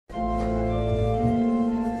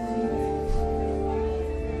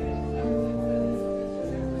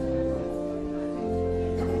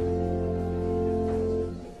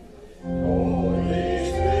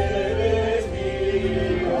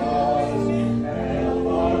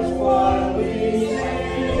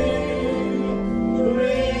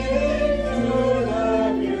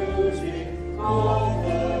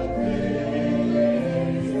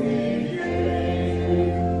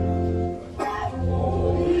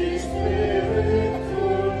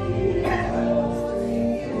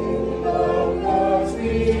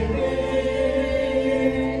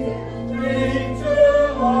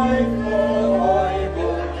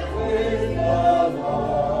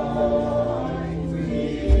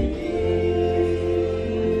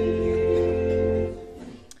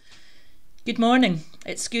Good morning.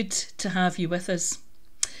 It's good to have you with us.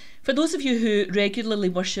 For those of you who regularly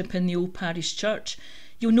worship in the Old Parish Church,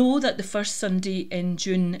 you'll know that the first Sunday in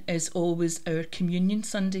June is always our Communion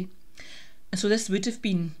Sunday. And so this would have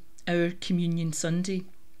been our Communion Sunday.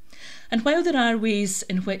 And while there are ways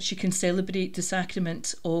in which you can celebrate the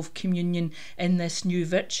sacrament of communion in this new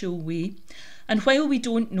virtual way, and while we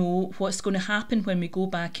don't know what's going to happen when we go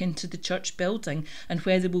back into the church building and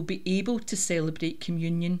whether we'll be able to celebrate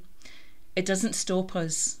communion, it doesn't stop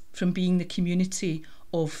us from being the community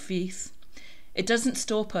of faith. It doesn't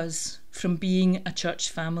stop us from being a church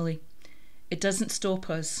family. It doesn't stop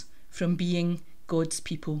us from being God's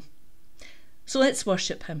people. So let's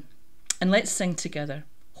worship him and let's sing together,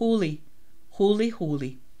 Holy, Holy,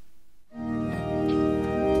 Holy.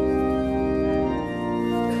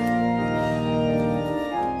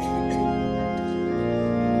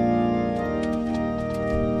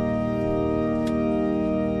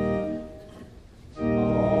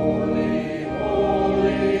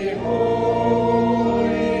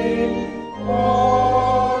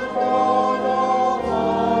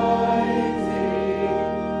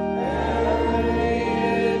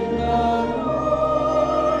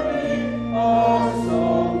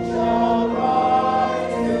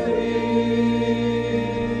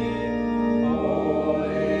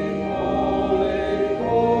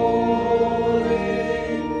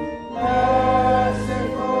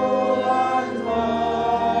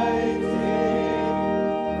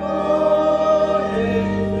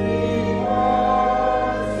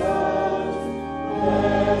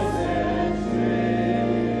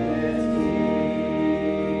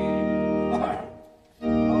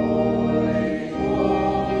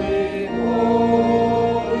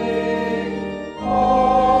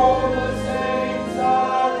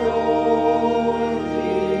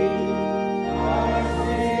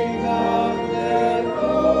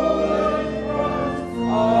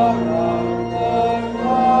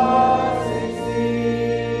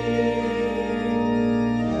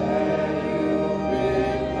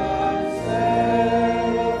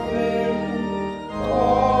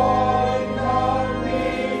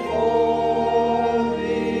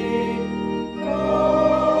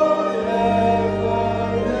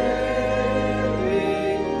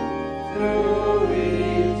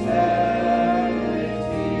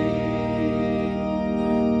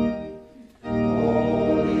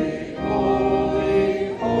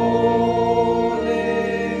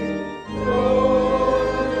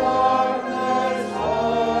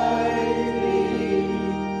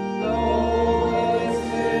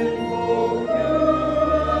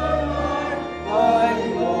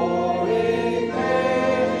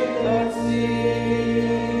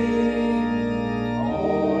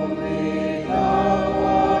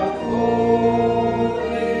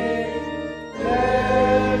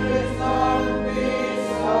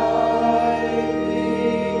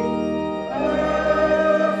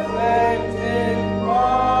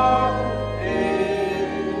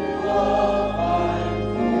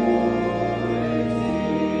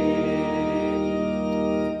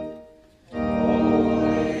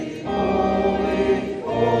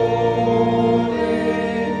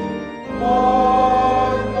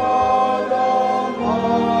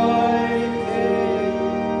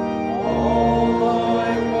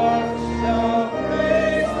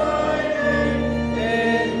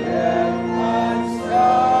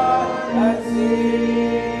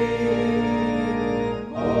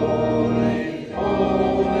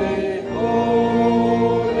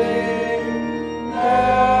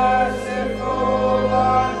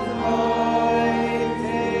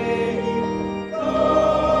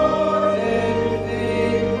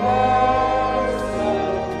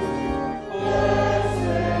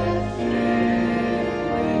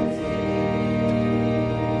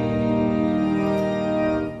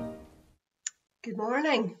 Good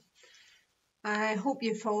morning. I hope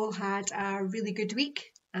you've all had a really good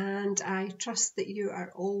week, and I trust that you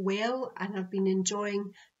are all well and have been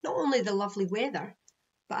enjoying not only the lovely weather,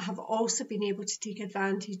 but have also been able to take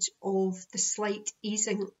advantage of the slight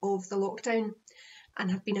easing of the lockdown and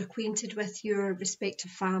have been acquainted with your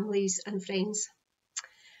respective families and friends.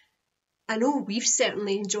 I know we've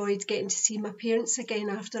certainly enjoyed getting to see my parents again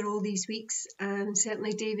after all these weeks, and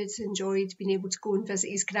certainly David's enjoyed being able to go and visit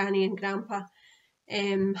his granny and grandpa,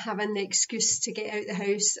 having the excuse to get out the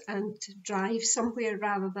house and to drive somewhere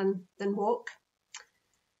rather than walk.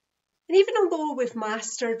 And even although we've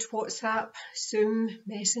mastered WhatsApp, Zoom,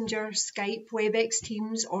 Messenger, Skype, WebEx,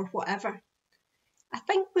 Teams or whatever, I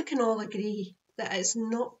think we can all agree that it's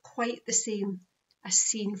not quite the same as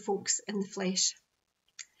seeing folks in the flesh.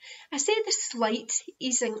 I say the slight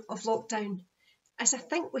easing of lockdown as I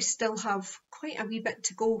think we still have quite a wee bit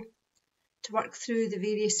to go to work through the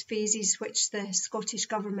various phases which the Scottish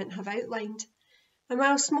Government have outlined. And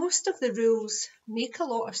whilst most of the rules make a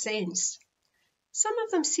lot of sense, some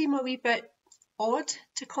of them seem a wee bit odd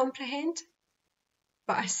to comprehend,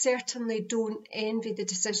 but I certainly don't envy the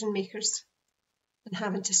decision makers in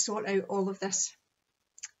having to sort out all of this.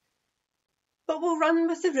 But we'll run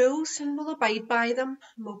with the rules and we'll abide by them,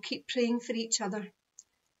 and we'll keep praying for each other,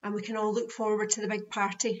 and we can all look forward to the big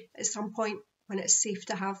party at some point when it's safe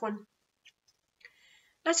to have one.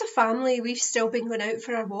 As a family, we've still been going out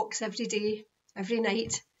for our walks every day, every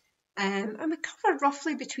night, and we cover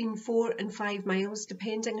roughly between 4 and 5 miles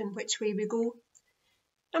depending on which way we go.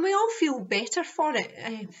 And we all feel better for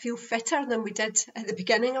it, feel fitter than we did at the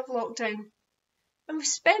beginning of lockdown. And we've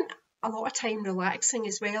spent a lot of time relaxing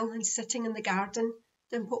as well and sitting in the garden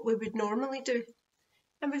than what we would normally do.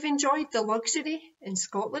 And we've enjoyed the luxury in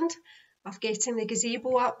Scotland of getting the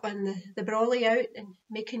gazebo up and the brolly out and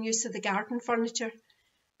making use of the garden furniture,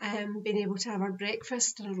 being able to have our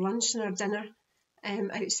breakfast and our lunch and our dinner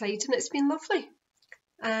outside, and it's been lovely.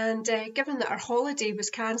 And given that our holiday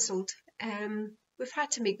was cancelled, we've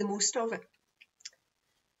had to make the most of it.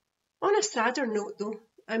 On a sadder note though,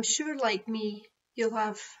 I'm sure like me, you'll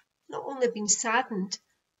have not only been saddened,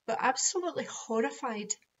 but absolutely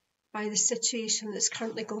horrified by the situation that's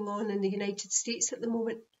currently going on in the United States at the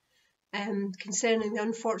moment, concerning the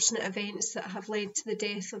unfortunate events that have led to the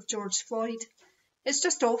death of George Floyd. It's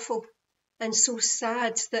just awful and so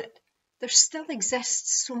sad that there still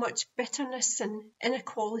exists so much bitterness and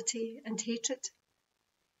inequality and hatred.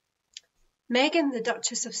 Meghan, the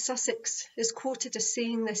Duchess of Sussex, is quoted as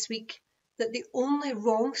saying this week that the only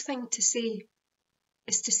wrong thing to say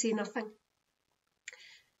is to say nothing.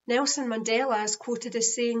 Nelson Mandela is quoted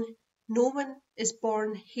as saying, "No one is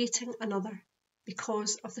born hating another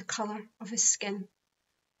because of the colour of his skin,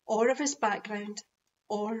 or of his background,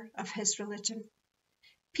 or of his religion.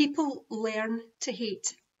 People learn to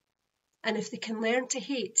hate, and if they can learn to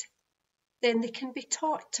hate, then they can be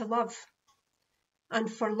taught to love.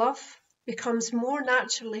 And for love becomes more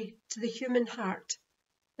naturally to the human heart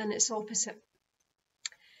than its opposite."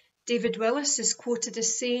 David Willis is quoted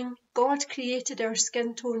as saying, "God created our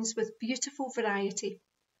skin tones with beautiful variety,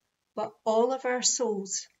 but all of our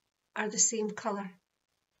souls are the same colour."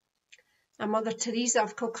 And Mother Teresa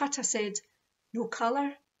of Calcutta said, "No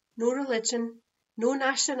colour, no religion, no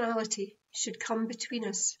nationality should come between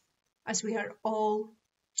us, as we are all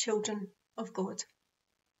children of God."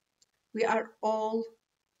 We are all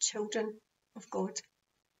children of God.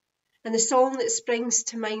 And the song that springs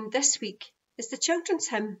to mind this week is the children's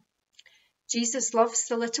hymn, "Jesus loves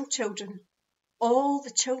the little children, all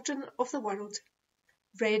the children of the world.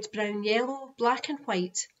 Red, brown, yellow, black and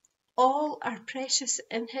white, all are precious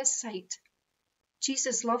in his sight.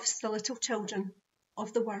 Jesus loves the little children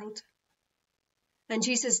of the world." And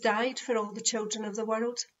Jesus died for all the children of the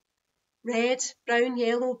world. Red, brown,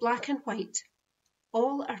 yellow, black and white,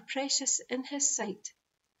 all are precious in his sight.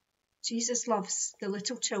 Jesus loves the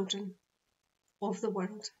little children of the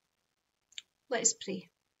world. Let's pray.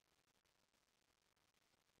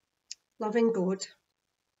 Loving God,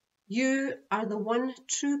 you are the one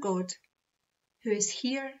true God who is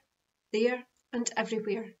here, there and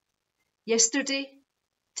everywhere, yesterday,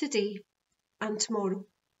 today and tomorrow.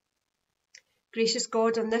 Gracious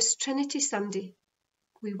God, on this Trinity Sunday,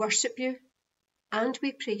 we worship you and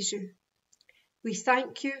we praise you. We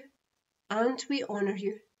thank you and we honour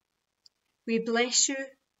you. We bless you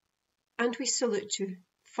and we salute you,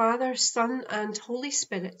 Father, Son and Holy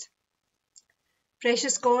Spirit.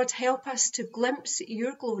 Precious God, help us to glimpse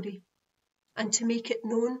your glory and to make it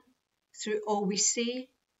known through all we say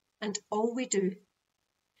and all we do.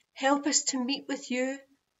 Help us to meet with you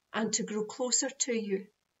and to grow closer to you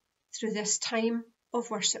through this time of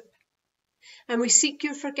worship. And we seek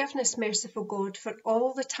your forgiveness, merciful God, for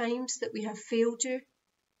all the times that we have failed you,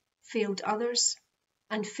 failed others,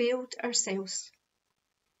 and failed ourselves.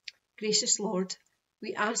 Gracious Lord,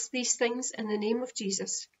 we ask these things in the name of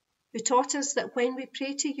Jesus, who taught us that when we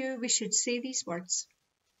pray to you, we should say these words: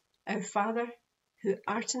 Our Father, who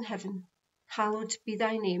art in heaven, hallowed be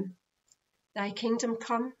thy name. Thy kingdom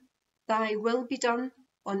come, thy will be done,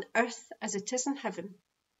 on earth as it is in heaven.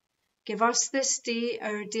 Give us this day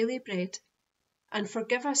our daily bread, and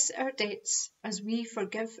forgive us our debts as we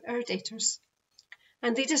forgive our debtors.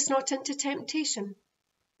 And lead us not into temptation,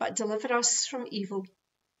 but deliver us from evil.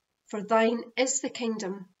 For thine is the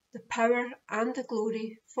kingdom, the power and the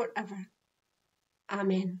glory forever.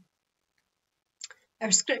 Amen.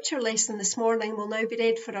 Our scripture lesson this morning will now be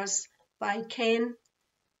read for us by Ken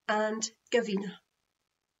and Gavina.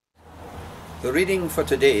 The reading for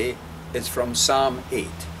today is from Psalm 8.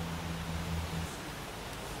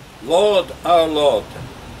 Lord, our Lord,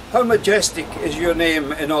 how majestic is your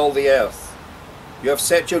name in all the earth. You have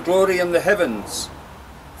set your glory in the heavens,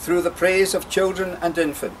 through the praise of children and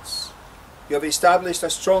infants. You have established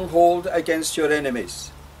a stronghold against your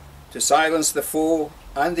enemies, to silence the foe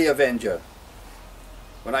and the avenger.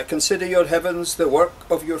 When I consider your heavens, the work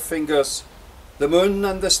of your fingers, the moon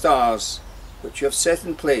and the stars, which you have set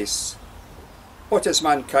in place, what is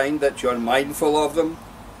mankind that you are mindful of them?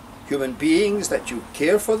 Human beings that you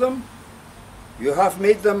care for them? You have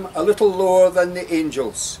made them a little lower than the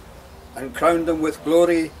angels, and crowned them with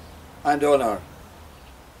glory and honour.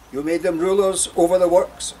 You made them rulers over the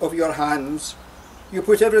works of your hands. You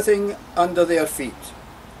put everything under their feet,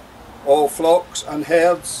 all flocks and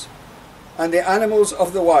herds, and the animals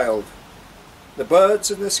of the wild, the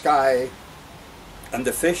birds in the sky, and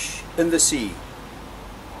the fish in the sea,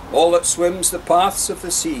 all that swims the paths of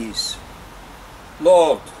the seas.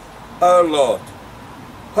 Lord, our Lord,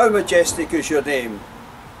 how majestic is your name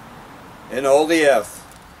in all the earth.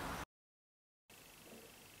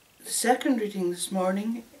 The second reading this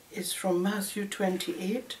morning is from Matthew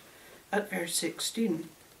 28 at verse 16,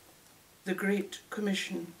 the Great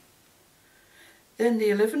Commission. Then the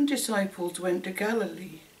 11 disciples went to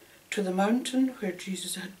Galilee, to the mountain where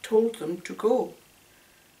Jesus had told them to go.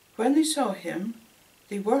 When they saw him,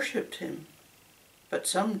 they worshipped him, but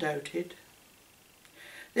some doubted.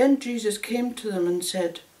 Then Jesus came to them and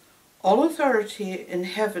said, All authority in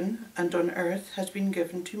heaven and on earth has been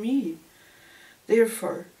given to me.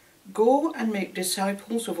 Therefore, go and make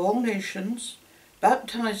disciples of all nations,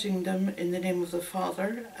 baptizing them in the name of the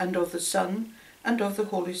Father, and of the Son, and of the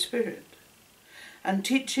Holy Spirit, and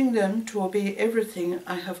teaching them to obey everything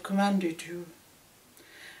I have commanded you.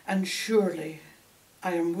 And surely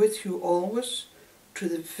I am with you always, to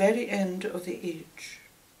the very end of the age.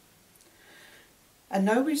 And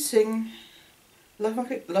now we sing,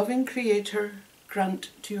 Loving Creator,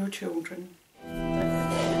 grant to your children.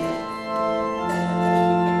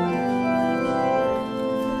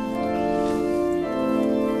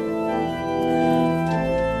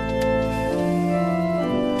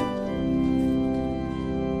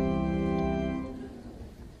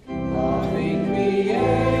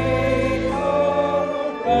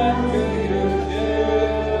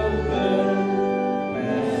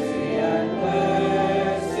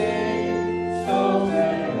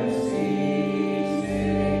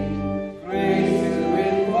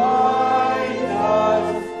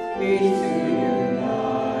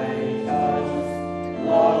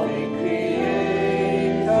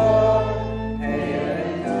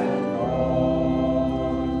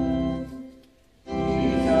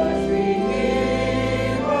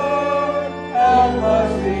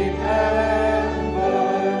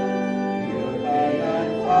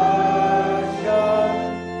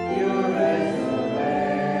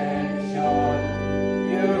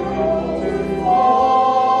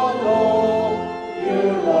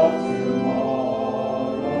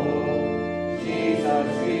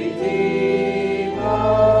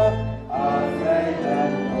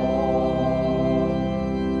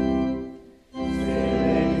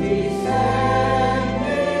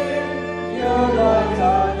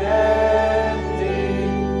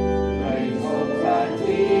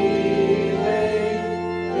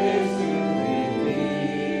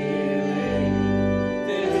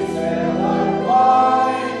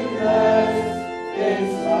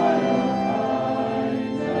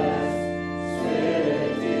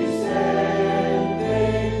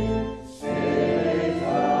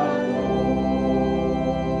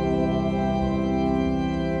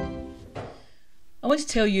 I want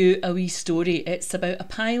to tell you a wee story. It's about a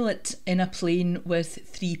pilot in a plane with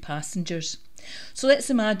 3 passengers. So let's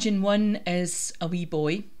imagine one is a wee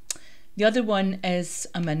boy, the other one is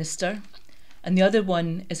a minister, and the other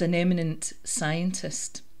one is an eminent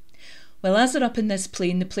scientist. Well, as they're up in this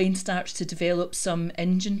plane, the plane starts to develop some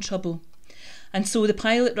engine trouble. And so the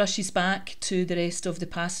pilot rushes back to the rest of the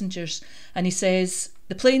passengers and he says,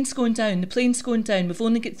 the plane's going down, we've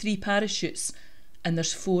only got 3 parachutes and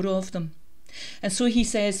there's 4 of them. And so he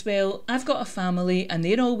says, well, I've got a family and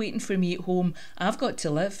they're all waiting for me at home. I've got to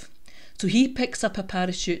live. So he picks up a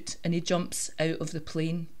parachute and he jumps out of the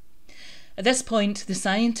plane. At this point, the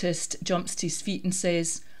scientist jumps to his feet and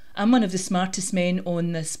says, I'm one of the smartest men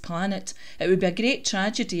on this planet. It would be a great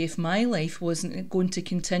tragedy if my life wasn't going to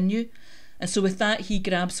continue. And so with that, he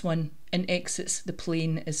grabs one and exits the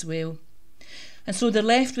plane as well. And so they're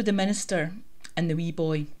left with the minister and the wee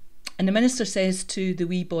boy. And the minister says to the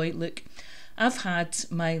wee boy, look, I've had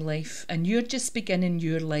my life and you're just beginning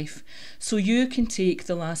your life, so you can take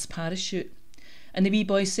the last parachute. And the wee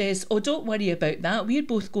boy says, "Oh, don't worry about that, we're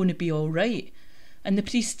both going to be all right." And the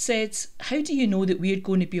priest says, "How do you know that we're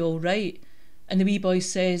going to be all right?" And the wee boy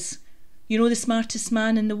says, "You know the smartest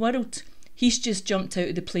man in the world? He's just jumped out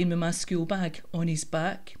of the plane with my school bag on his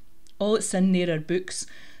back. All that's in there are books,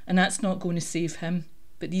 and that's not going to save him,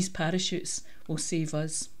 but these parachutes will save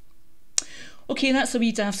us." Okay, that's a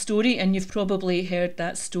wee daft story, and you've probably heard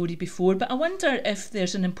that story before, but I wonder if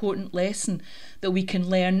there's an important lesson that we can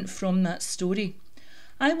learn from that story.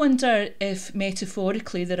 I wonder if,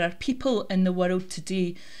 metaphorically, there are people in the world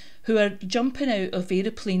today who are jumping out of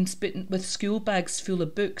aeroplanes with school bags full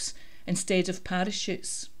of books instead of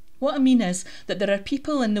parachutes. What I mean is that there are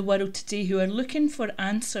people in the world today who are looking for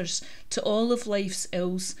answers to all of life's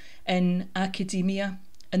ills in academia,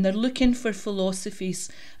 and they're looking for philosophies,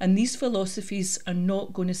 and these philosophies are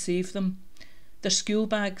not going to save them. They're school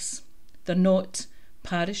bags, they're not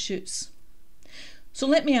parachutes. So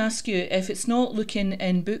let me ask you, if it's not looking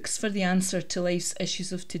in books for the answer to life's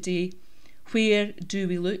issues of today, where do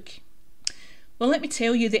we look? Well, let me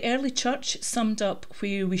tell you, the early church summed up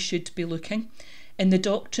where we should be looking in the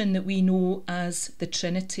doctrine that we know as the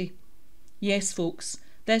Trinity. Yes, folks,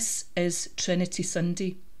 this is Trinity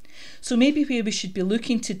Sunday. So maybe where we should be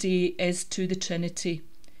looking today is to the Trinity: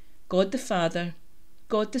 God the Father,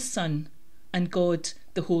 God the Son, and God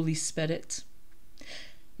the Holy Spirit.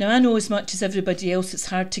 Now, I know as much as everybody else it's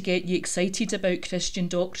hard to get you excited about Christian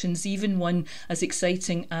doctrines, even one as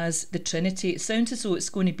exciting as the Trinity. It sounds as though it's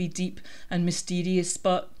going to be deep and mysterious,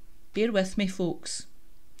 but bear with me, folks.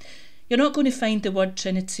 You're not going to find the word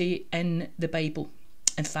Trinity in the Bible.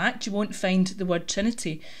 In fact, you won't find the word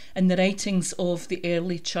Trinity in the writings of the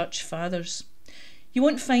early church fathers. You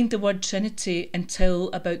won't find the word Trinity until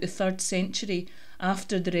about the 3rd century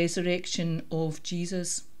after the resurrection of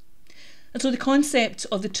Jesus. And so the concept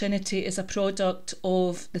of the Trinity is a product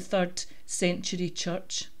of the 3rd century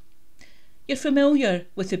church. You're familiar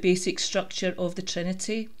with the basic structure of the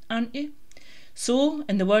Trinity, aren't you? So,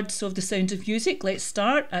 in the words of The Sound of Music, let's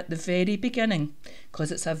start at the very beginning, because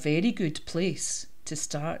it's a very good place to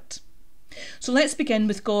start. So let's begin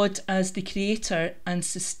with God as the creator and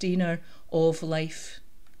sustainer of life.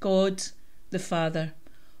 God the Father,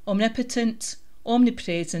 omnipotent,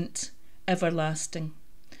 omnipresent, everlasting.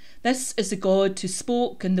 This is the God who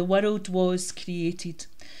spoke and the world was created.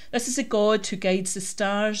 This is a God who guides the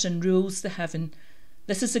stars and rules the heaven.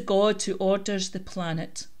 This is a God who orders the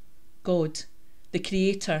planet. God, the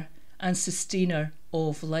creator and sustainer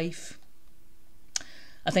of life.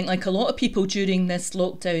 I think, like a lot of people during this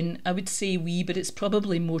lockdown, I would say we, but it's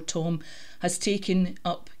probably more Tom, has taken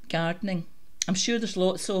up gardening. I'm sure there's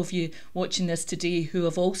lots of you watching this today who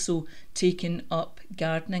have also taken up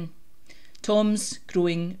gardening. Tom's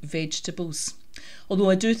growing vegetables. Although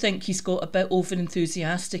I do think he's got a bit over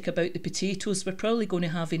enthusiastic about the potatoes. We're probably going to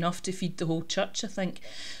have enough to feed the whole church, I think.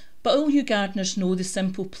 But all you gardeners know the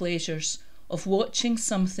simple pleasures of watching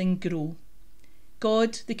something grow.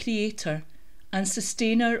 God, the creator and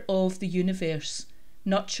sustainer of the universe,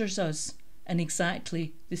 nurtures us in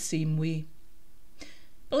exactly the same way.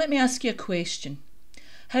 But let me ask you a question.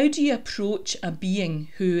 How do you approach a being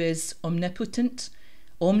who is omnipotent,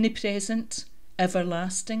 omnipresent,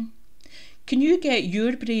 everlasting? Can you get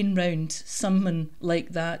your brain round someone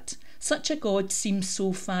like that? Such a God seems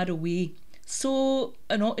so far away, so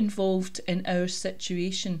not involved in our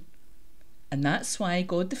situation. And that's why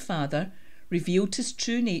God the Father revealed his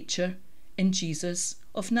true nature in Jesus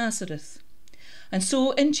of Nazareth. And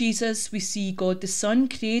so in Jesus we see God the Son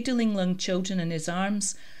cradling young children in his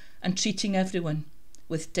arms and treating everyone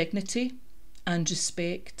with dignity and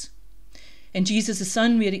respect. In Jesus the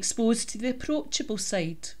Son we are exposed to the approachable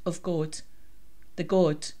side of God, the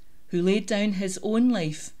God who laid down his own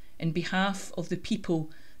life in behalf of the people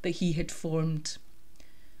that he had formed.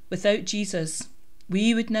 Without Jesus,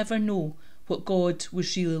 we would never know what God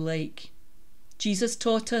was really like. Jesus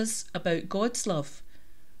taught us about God's love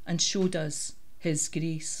and showed us his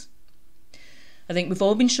grace. I think we've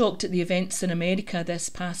all been shocked at the events in America this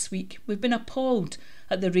past week. We've been appalled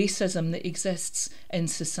at the racism that exists in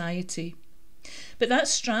society. But that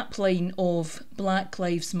strapline of Black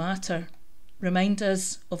Lives Matter reminds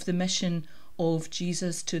us of the mission of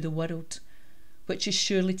Jesus to the world, which is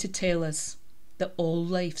surely to tell us that all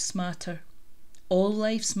lives matter. All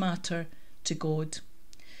lives matter to God.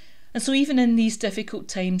 And so even in these difficult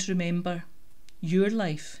times, remember, your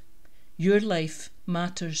life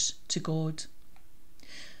matters to God.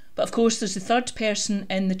 But of course there's the third person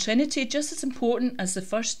in the Trinity, just as important as the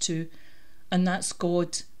first two, and that's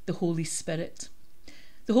God, the Holy Spirit.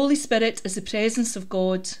 The Holy Spirit is the presence of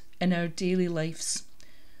God in our daily lives.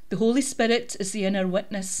 The Holy Spirit is the inner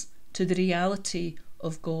witness to the reality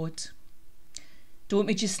of God. Don't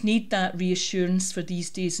we just need that reassurance for these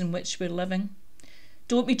days in which we're living?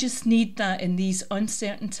 Don't we just need that in these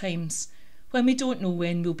uncertain times when we don't know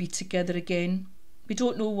when we'll be together again? We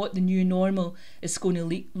don't know what the new normal is going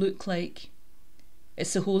to look like.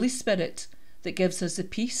 It's the Holy Spirit that gives us the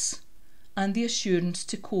peace and the assurance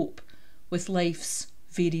to cope with life's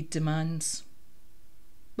varied demands.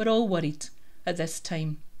 We're all worried at this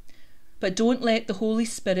time, but don't let the Holy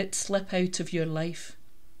Spirit slip out of your life,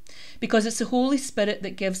 because it's the Holy Spirit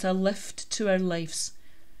that gives a lift to our lives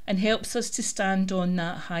and helps us to stand on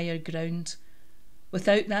that higher ground.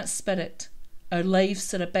 Without that Spirit, our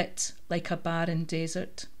lives are a bit like a barren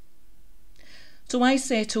desert. So why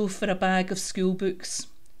settle for a bag of school books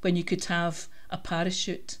when you could have a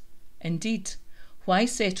parachute? Indeed, why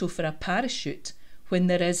settle for a parachute when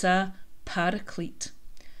there is a paraclete?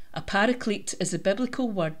 A paraclete is a biblical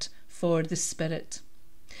word for the Spirit.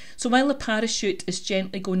 So while the parachute is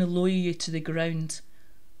gently going to lower you to the ground,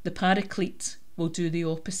 the paraclete will do the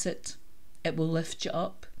opposite. It will lift you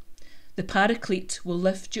up. The paraclete will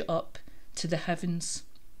lift you up to the heavens.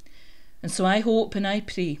 And so I hope and I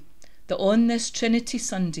pray that on this Trinity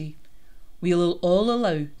Sunday, we'll all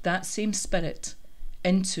allow that same Spirit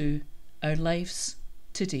into our lives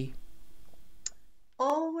today.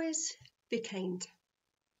 Always be kind.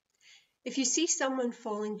 If you see someone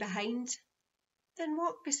falling behind, then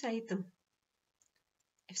walk beside them.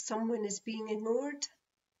 If someone is being ignored,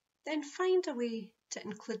 then find a way to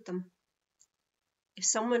include them. If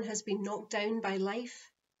someone has been knocked down by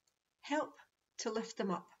life, help to lift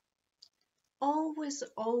them up. Always,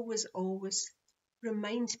 always, always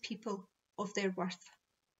remind people of their worth.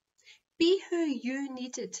 Be who you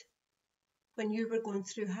needed when you were going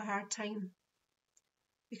through a hard time,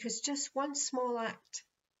 because just one small act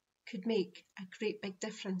could make a great big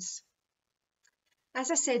difference.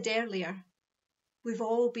 As I said earlier, we've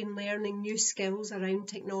all been learning new skills around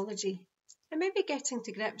technology and maybe getting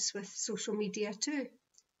to grips with social media too.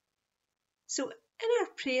 So in our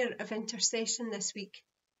prayer of intercession this week,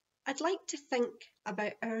 I'd like to think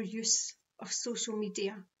about our use of social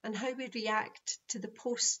media and how we react to the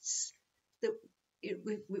posts that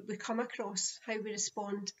we come across, how we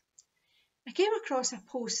respond. I came across a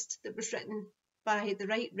post that was written by the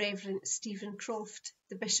Right Reverend Stephen Croft,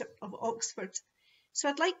 the Bishop of Oxford. So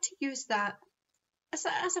I'd like to use that as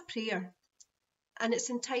a prayer, and it's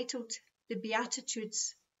entitled The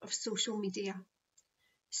Beatitudes of Social Media.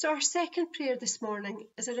 So our second prayer this morning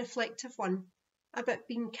is a reflective one about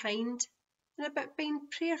being kind and about being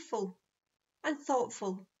prayerful and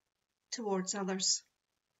thoughtful towards others.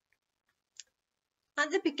 At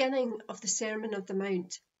the beginning of the Sermon on the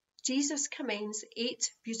Mount, Jesus commends 8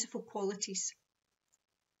 beautiful qualities.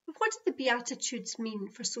 But what do the Beatitudes mean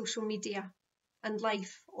for social media and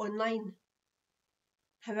life online?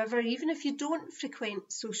 However, even if you don't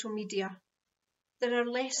frequent social media, there are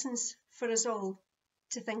lessons for us all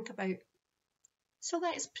to think about. So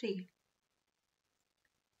let's pray.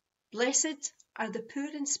 Blessed are the poor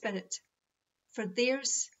in spirit, for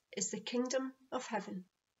theirs is the kingdom of heaven.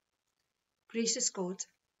 Gracious God,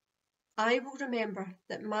 I will remember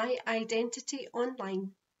that my identity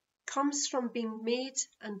online comes from being made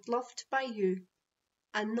and loved by you,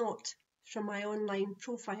 and not from my online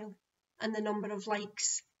profile and the number of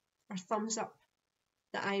likes or thumbs up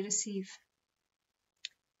that I receive.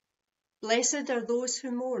 Blessed are those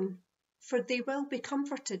who mourn, for they will be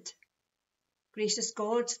comforted. Gracious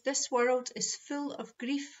God, this world is full of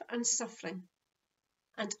grief and suffering,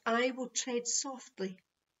 and I will tread softly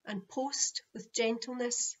and post with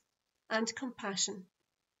gentleness and compassion.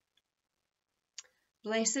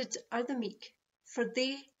 Blessed are the meek, for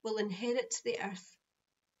they will inherit the earth.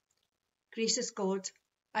 Gracious God,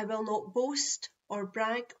 I will not boast or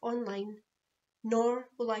brag online, nor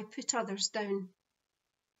will I put others down.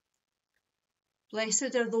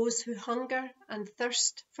 Blessed are those who hunger and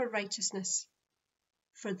thirst for righteousness,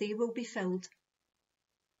 for they will be filled.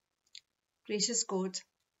 Gracious God,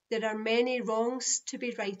 there are many wrongs to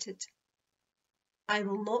be righted. I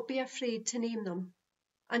will not be afraid to name them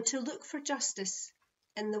and to look for justice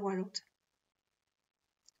in the world.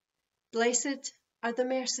 Blessed are the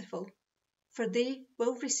merciful, for they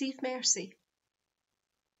will receive mercy.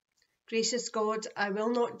 Gracious God, I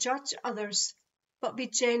will not judge others, but be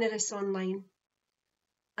generous online,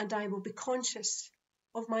 and I will be conscious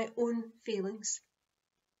of my own failings.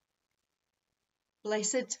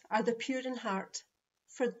 Blessed are the pure in heart,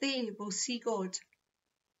 for they will see God.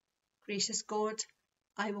 Gracious God,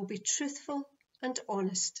 I will be truthful and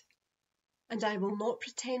honest, and I will not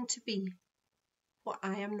pretend to be what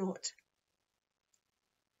I am not.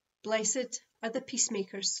 Blessed are the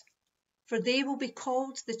peacemakers, for they will be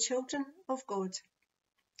called the children of God.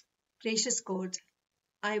 Gracious God,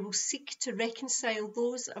 I will seek to reconcile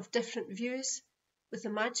those of different views with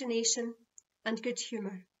imagination and good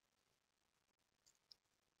humour.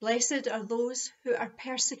 Blessed are those who are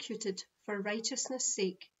persecuted for righteousness'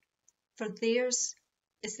 sake, for theirs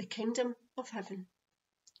is the kingdom of heaven.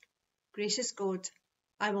 Gracious God,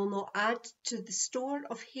 I will not add to the store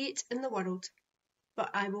of hate in the world,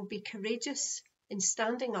 but I will be courageous in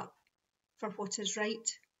standing up for what is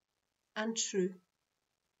right and true.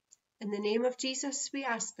 In the name of Jesus we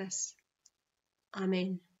ask this.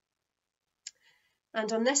 Amen.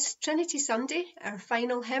 And on this Trinity Sunday, our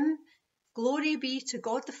final hymn, Glory be to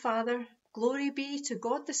God the Father, glory be to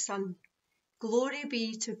God the Son, glory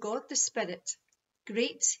be to God the Spirit,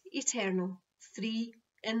 great, eternal, three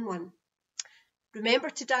in one. Remember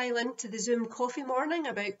to dial in to the Zoom coffee morning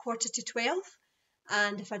about 11:45,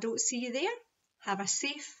 and if I don't see you there, have a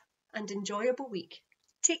safe and enjoyable week.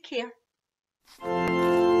 Take care.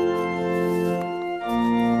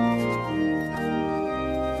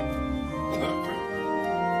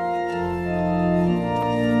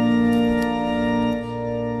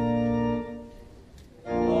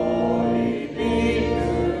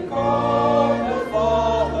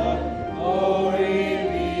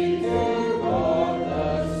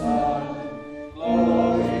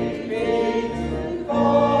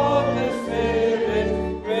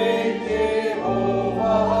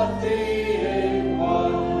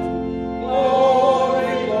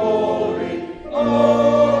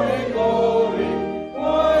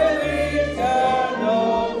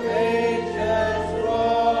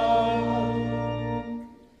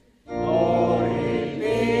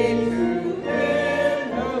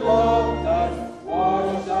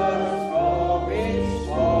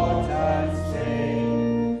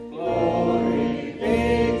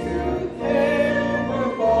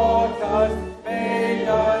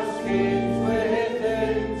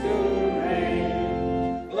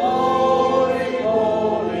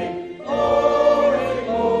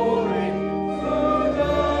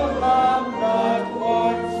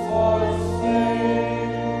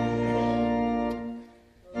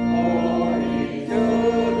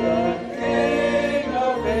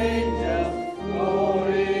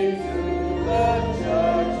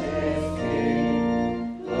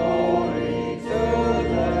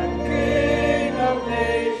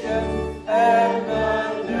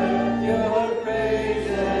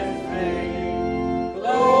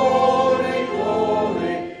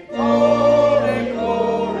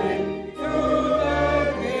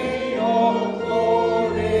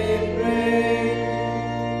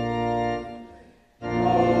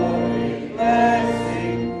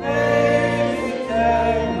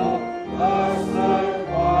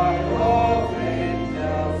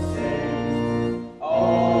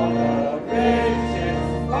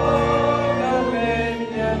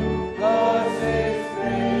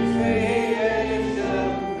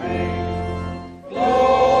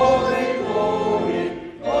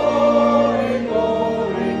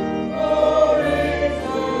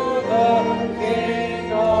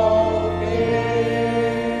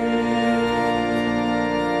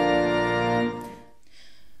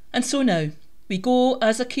 And so now, we go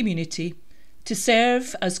as a community to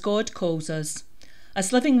serve as God calls us,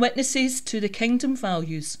 as living witnesses to the kingdom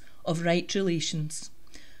values of right relations.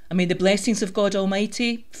 And may the blessings of God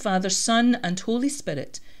Almighty, Father, Son and Holy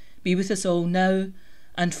Spirit be with us all now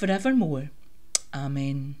and forevermore.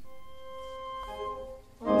 Amen.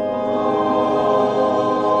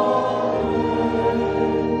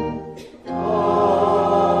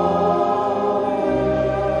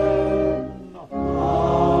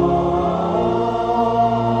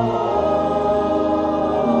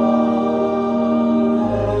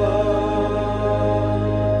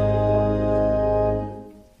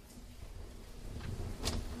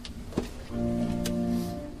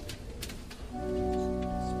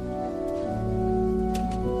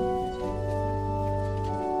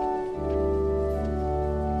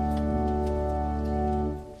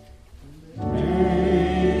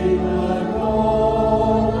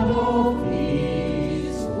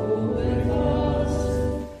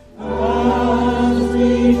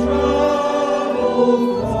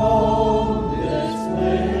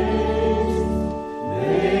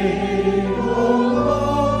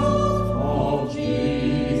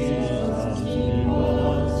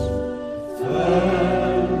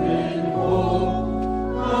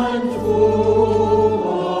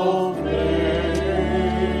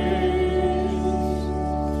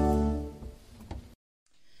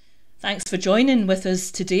 Thanks for joining with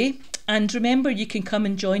us today, And remember, you can come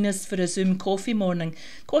and join us for a Zoom coffee morning,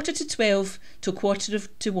 12:45 to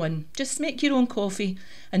 1:45. Just make your own coffee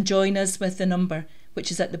and join us with the number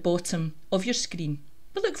which is at the bottom of your screen.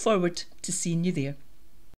 We look forward to seeing you there.